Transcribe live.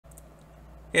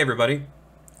Hey everybody,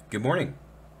 good morning.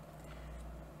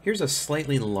 Here's a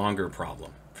slightly longer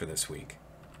problem for this week.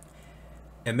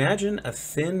 Imagine a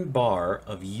thin bar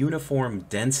of uniform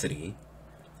density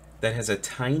that has a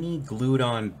tiny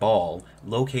glued-on ball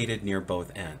located near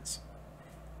both ends.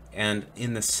 And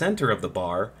in the center of the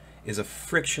bar is a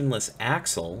frictionless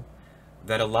axle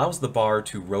that allows the bar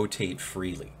to rotate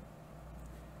freely.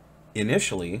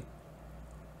 Initially,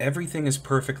 everything is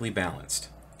perfectly balanced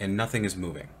and nothing is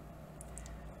moving.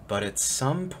 But at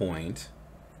some point,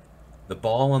 the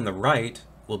ball on the right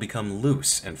will become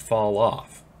loose and fall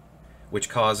off, which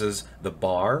causes the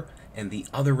bar and the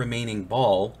other remaining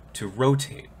ball to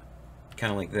rotate,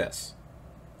 kind of like this.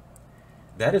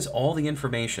 That is all the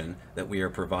information that we are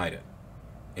provided.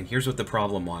 And here's what the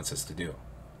problem wants us to do.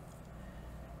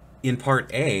 In part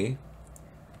A,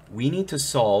 we need to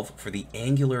solve for the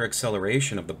angular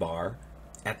acceleration of the bar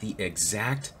at the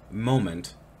exact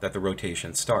moment that the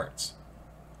rotation starts.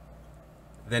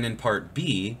 Then in part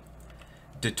B,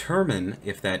 determine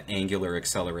if that angular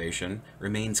acceleration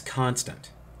remains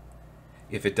constant.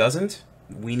 If it doesn't,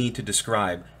 we need to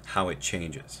describe how it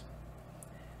changes.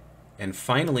 And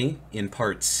finally, in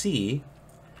part C,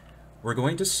 we're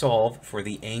going to solve for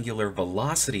the angular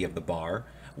velocity of the bar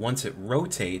once it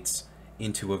rotates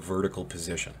into a vertical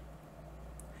position.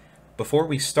 Before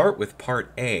we start with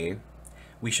part A,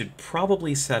 we should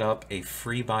probably set up a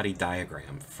free body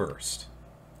diagram first.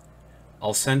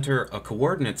 I'll center a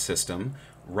coordinate system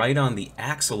right on the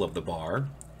axle of the bar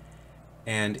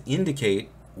and indicate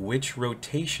which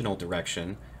rotational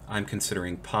direction I'm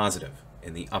considering positive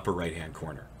in the upper right-hand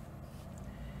corner.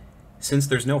 Since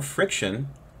there's no friction,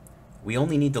 we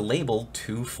only need to label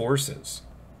two forces,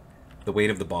 the weight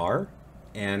of the bar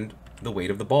and the weight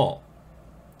of the ball.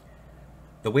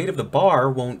 The weight of the bar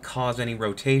won't cause any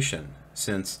rotation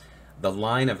since the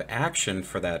line of action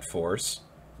for that force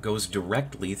goes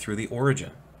directly through the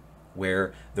origin,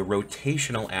 where the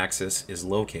rotational axis is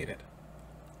located.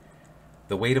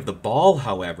 The weight of the ball,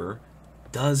 however,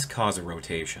 does cause a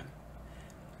rotation,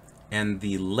 and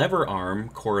the lever arm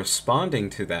corresponding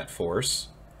to that force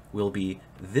will be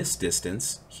this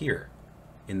distance here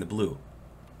in the blue.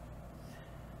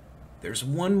 There's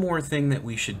one more thing that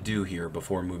we should do here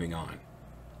before moving on.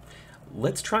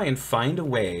 Let's try and find a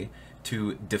way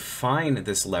to define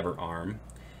this lever arm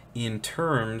in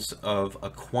terms of a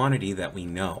quantity that we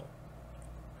know.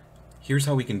 Here's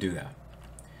how we can do that.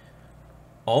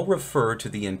 I'll refer to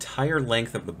the entire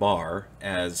length of the bar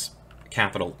as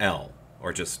capital L,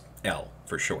 or just L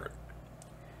for short.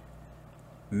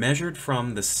 Measured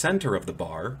from the center of the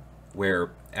bar,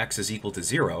 where x is equal to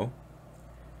 0,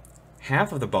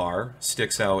 half of the bar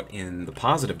sticks out in the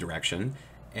positive direction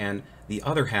and the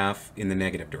other half in the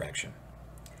negative direction.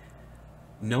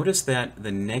 Notice that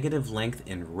the negative length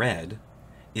in red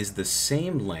is the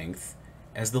same length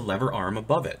as the lever arm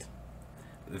above it.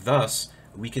 Thus,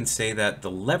 we can say that the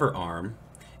lever arm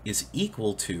is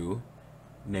equal to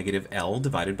negative L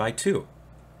divided by 2.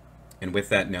 And with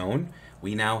that known,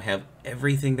 we now have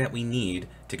everything that we need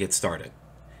to get started.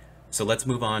 So let's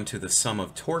move on to the sum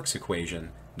of torques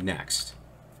equation next.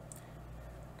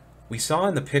 We saw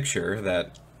in the picture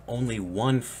that only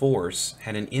one force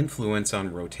had an influence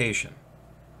on rotation.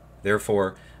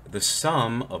 Therefore, the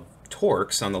sum of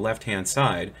torques on the left-hand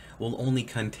side will only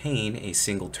contain a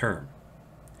single term.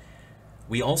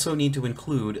 We also need to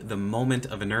include the moment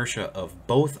of inertia of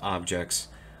both objects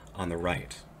on the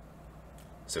right.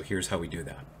 So here's how we do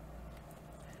that.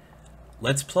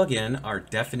 Let's plug in our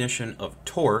definition of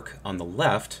torque on the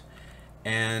left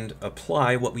and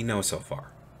apply what we know so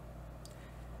far.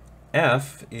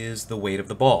 F is the weight of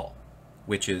the ball,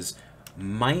 which is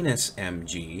minus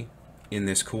mg in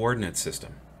this coordinate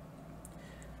system.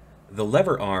 The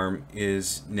lever arm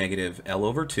is negative L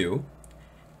over 2,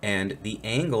 and the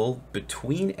angle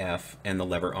between F and the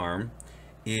lever arm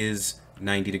is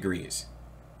 90 degrees.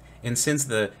 And since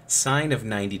the sine of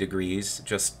 90 degrees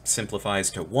just simplifies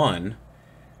to 1,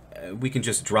 we can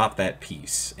just drop that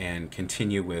piece and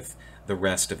continue with the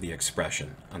rest of the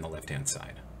expression on the left-hand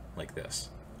side, like this.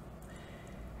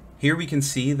 Here we can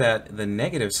see that the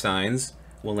negative signs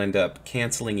will end up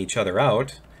canceling each other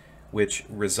out, which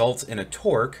results in a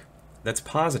torque that's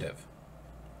positive.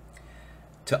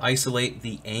 To isolate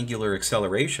the angular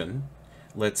acceleration,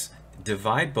 let's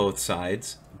divide both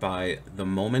sides by the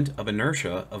moment of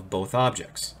inertia of both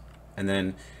objects, and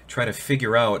then try to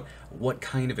figure out what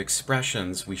kind of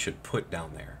expressions we should put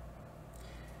down there.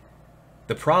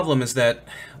 The problem is that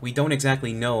we don't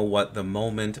exactly know what the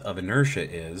moment of inertia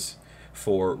is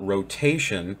for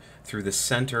rotation through the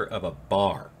center of a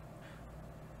bar.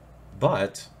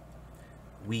 But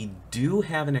we do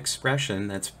have an expression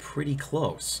that's pretty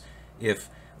close if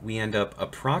we end up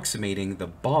approximating the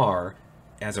bar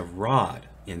as a rod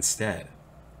instead.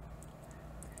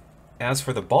 As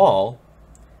for the ball,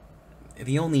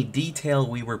 the only detail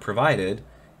we were provided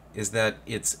is that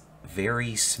it's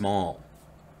very small.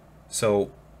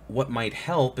 So what might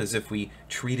help is if we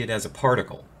treat it as a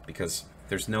particle, because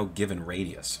there's no given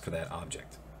radius for that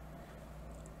object.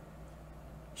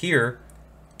 Here,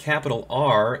 capital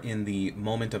R in the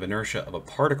moment of inertia of a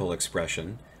particle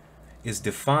expression is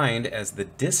defined as the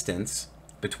distance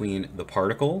between the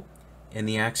particle and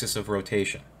the axis of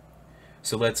rotation.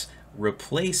 So let's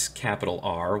replace capital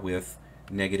R with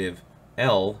negative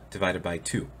L divided by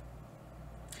 2.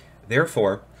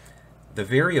 Therefore, the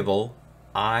variable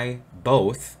I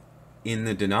both in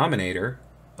the denominator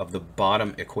of the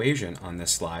bottom equation on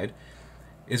this slide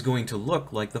is going to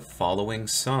look like the following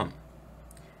sum.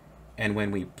 And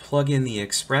when we plug in the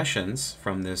expressions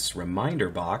from this reminder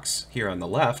box here on the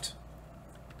left,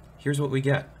 here's what we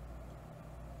get.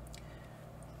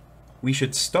 We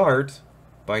should start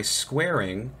by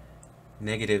squaring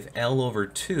negative L over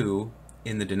 2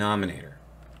 in the denominator.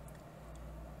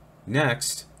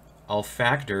 Next, I'll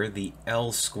factor the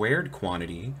L squared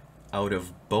quantity out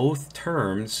of both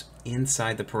terms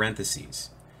inside the parentheses,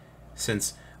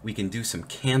 since we can do some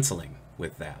canceling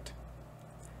with that.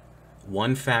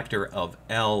 One factor of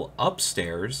L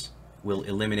upstairs will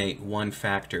eliminate one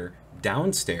factor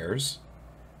downstairs,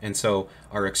 and so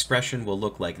our expression will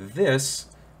look like this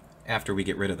after we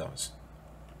get rid of those.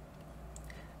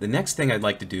 The next thing I'd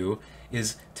like to do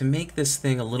is to make this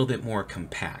thing a little bit more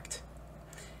compact.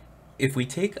 If we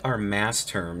take our mass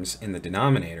terms in the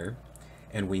denominator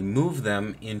and we move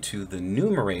them into the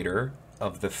numerator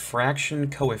of the fraction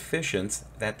coefficients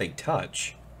that they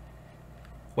touch,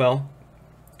 well,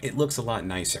 it looks a lot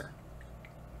nicer.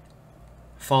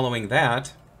 Following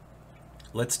that,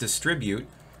 let's distribute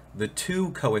the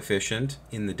 2 coefficient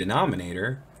in the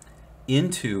denominator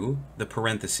into the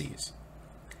parentheses.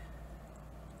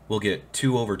 We'll get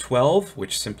 2 over 12,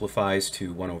 which simplifies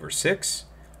to 1 over 6,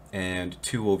 and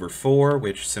 2 over 4,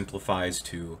 which simplifies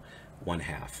to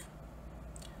 1/2.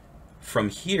 From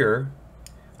here,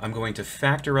 I'm going to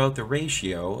factor out the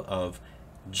ratio of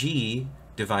G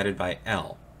divided by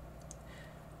L.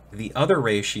 The other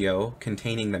ratio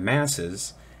containing the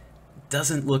masses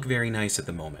doesn't look very nice at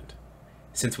the moment,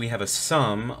 since we have a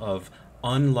sum of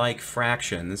unlike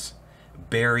fractions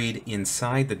buried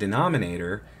inside the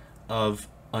denominator of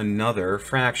another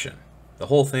fraction. The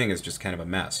whole thing is just kind of a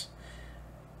mess.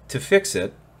 To fix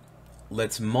it,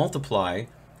 let's multiply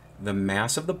the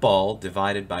mass of the ball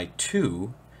divided by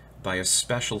 2 by a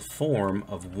special form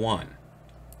of 1.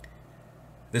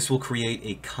 This will create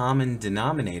a common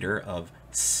denominator of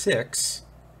 6,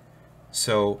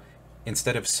 so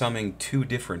instead of summing 2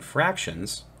 different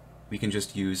fractions, we can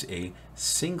just use a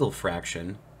single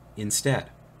fraction instead.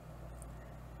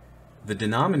 The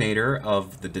denominator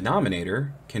of the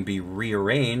denominator can be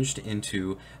rearranged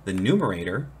into the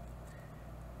numerator,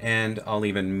 and I'll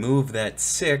even move that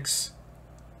 6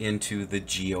 into the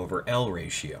G over L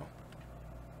ratio,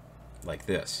 like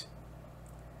this.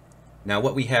 Now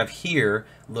what we have here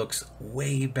looks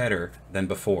way better than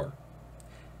before.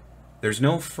 There's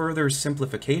no further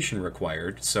simplification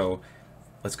required, so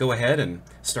let's go ahead and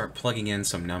start plugging in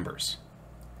some numbers.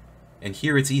 And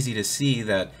here it's easy to see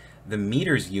that the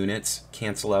meters units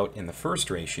cancel out in the first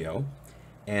ratio,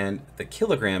 and the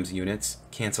kilograms units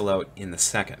cancel out in the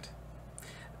second.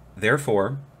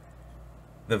 Therefore,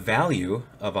 the value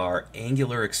of our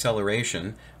angular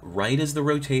acceleration right as the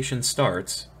rotation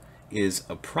starts is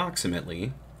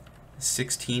approximately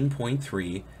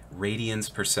 16.3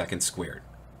 radians per second squared.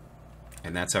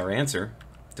 And that's our answer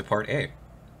to part A.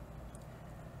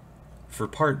 For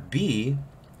part B,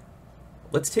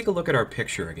 let's take a look at our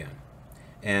picture again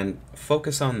and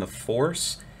focus on the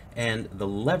force and the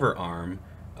lever arm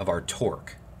of our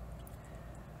torque.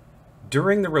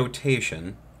 During the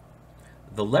rotation,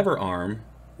 the lever arm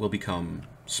will become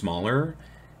smaller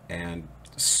and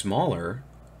smaller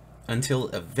until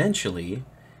eventually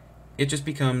it just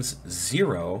becomes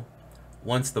 0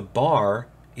 once the bar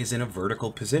is in a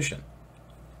vertical position.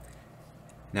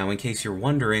 Now, in case you're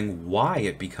wondering why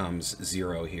it becomes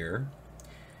 0 here,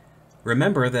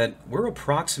 remember that we're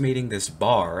approximating this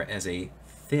bar as a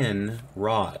thin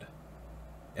rod.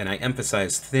 And I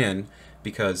emphasize thin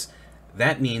because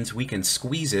that means we can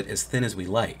squeeze it as thin as we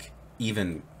like,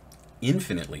 even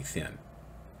infinitely thin.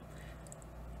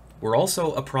 We're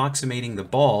also approximating the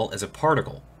ball as a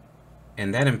particle,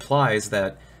 and that implies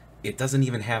that it doesn't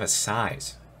even have a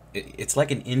size. It's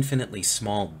like an infinitely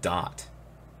small dot.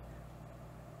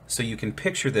 So you can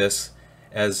picture this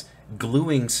as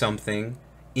gluing something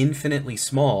infinitely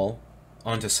small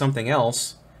onto something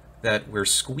else that we're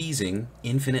squeezing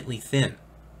infinitely thin.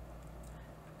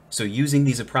 So using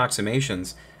these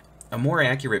approximations, a more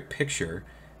accurate picture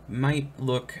might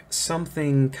look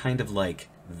something kind of like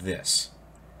this,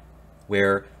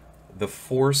 where the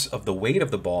force of the weight of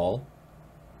the ball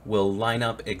will line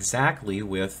up exactly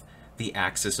with the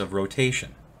axis of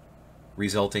rotation,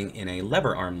 resulting in a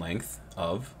lever arm length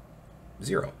of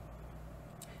 0.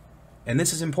 And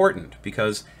this is important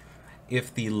because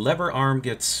if the lever arm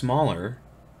gets smaller,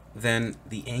 then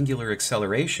the angular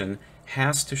acceleration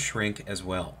has to shrink as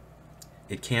well.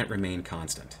 It can't remain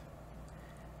constant.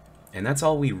 And that's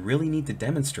all we really need to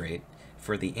demonstrate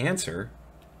for the answer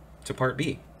to part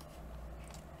B.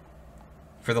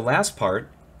 For the last part,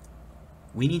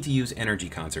 we need to use energy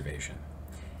conservation.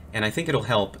 And I think it'll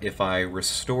help if I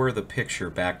restore the picture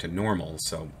back to normal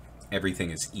so everything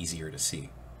is easier to see.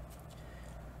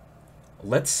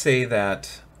 Let's say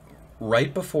that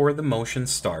right before the motion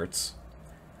starts,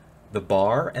 the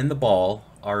bar and the ball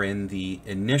are in the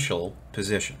initial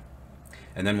position.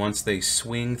 And then once they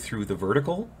swing through the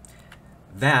vertical,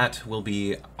 that will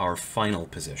be our final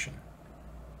position.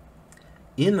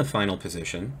 In the final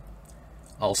position,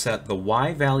 I'll set the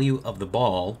y value of the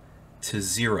ball to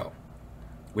 0,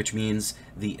 which means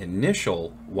the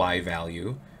initial y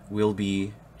value will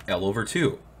be L over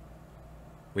 2,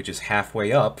 which is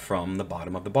halfway up from the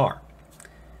bottom of the bar.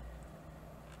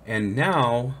 And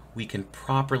now we can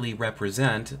properly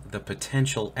represent the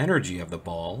potential energy of the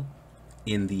ball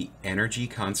in the energy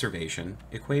conservation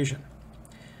equation.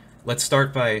 Let's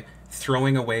start by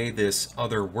throwing away this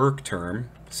other work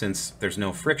term, since there's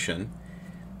no friction,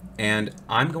 and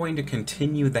I'm going to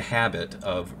continue the habit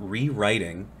of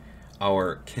rewriting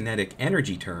our kinetic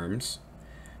energy terms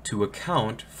to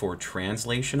account for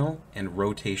translational and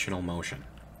rotational motion,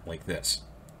 like this.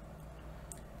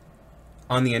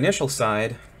 On the initial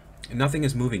side, nothing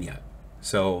is moving yet,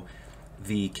 so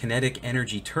the kinetic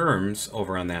energy terms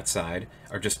over on that side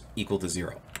are just equal to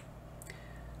 0.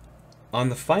 On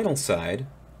the final side,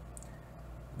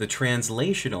 the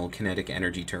translational kinetic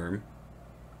energy term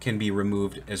can be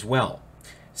removed as well,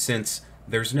 since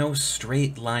there's no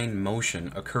straight line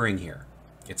motion occurring here.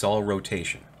 It's all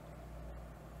rotation.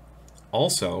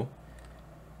 Also,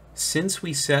 since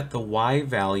we set the y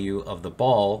value of the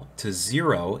ball to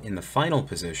 0 in the final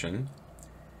position,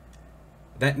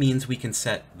 that means we can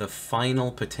set the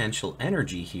final potential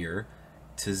energy here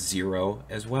to 0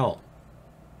 as well.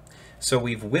 So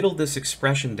we've whittled this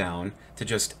expression down to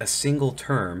just a single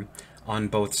term on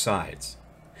both sides.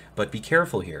 But be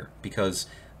careful here, because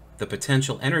the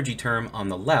potential energy term on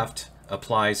the left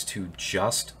applies to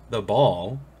just the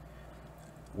ball,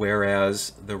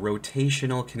 whereas the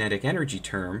rotational kinetic energy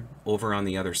term over on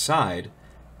the other side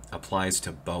applies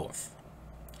to both.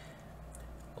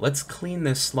 Let's clean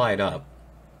this slide up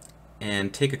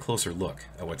and take a closer look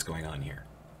at what's going on here.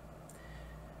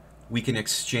 We can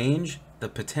exchange the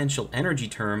potential energy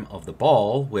term of the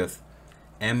ball with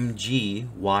mg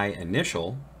y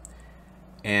initial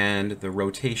and the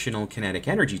rotational kinetic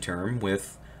energy term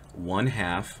with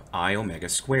 1/2 I omega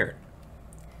squared.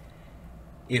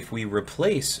 If we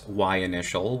replace y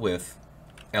initial with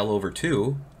L over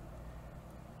 2,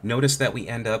 notice that we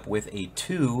end up with a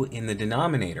 2 in the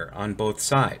denominator on both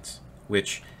sides,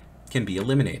 which can be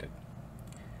eliminated.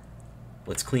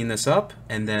 Let's clean this up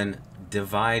and then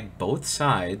divide both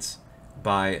sides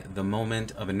by the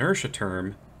moment of inertia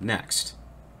term next.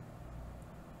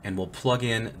 And we'll plug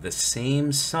in the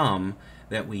same sum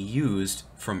that we used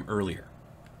from earlier.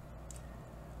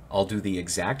 I'll do the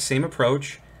exact same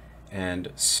approach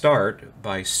and start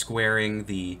by squaring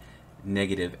the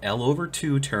negative L over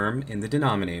 2 term in the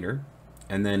denominator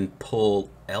and then pull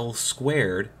L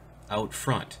squared out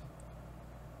front.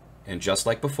 And just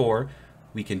like before,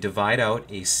 we can divide out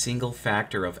a single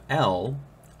factor of L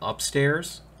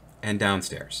upstairs and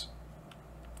downstairs.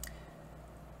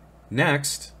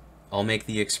 Next, I'll make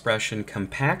the expression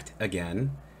compact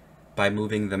again by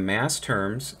moving the mass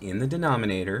terms in the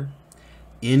denominator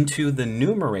into the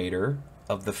numerator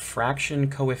of the fraction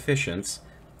coefficients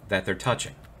that they're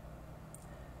touching.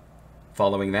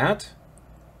 Following that,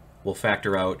 we'll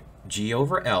factor out g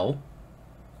over L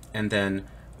and then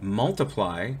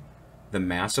multiply the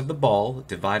mass of the ball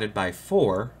divided by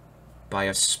 4 by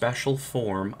a special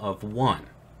form of 1.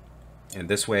 And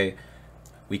this way,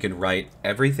 we can write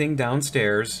everything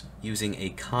downstairs using a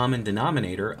common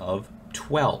denominator of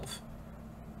 12,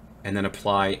 and then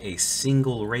apply a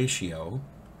single ratio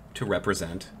to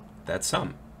represent that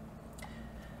sum.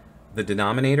 The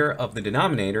denominator of the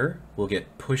denominator will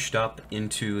get pushed up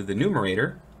into the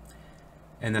numerator,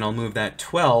 And then I'll move that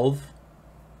 12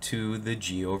 to the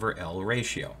G over L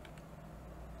ratio.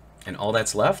 And all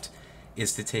that's left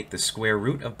is to take the square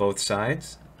root of both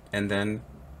sides and then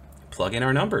plug in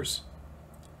our numbers.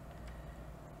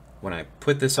 When I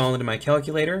put this all into my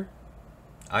calculator,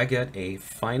 I get a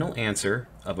final answer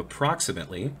of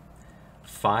approximately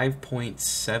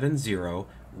 5.70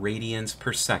 radians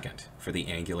per second for the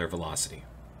angular velocity.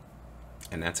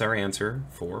 And that's our answer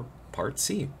for part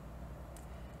C.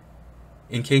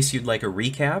 In case you'd like a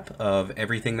recap of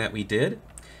everything that we did,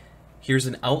 here's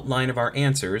an outline of our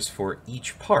answers for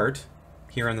each part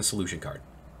here on the solution card.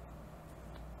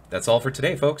 That's all for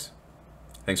today, folks.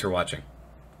 Thanks for watching.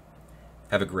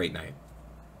 Have a great night.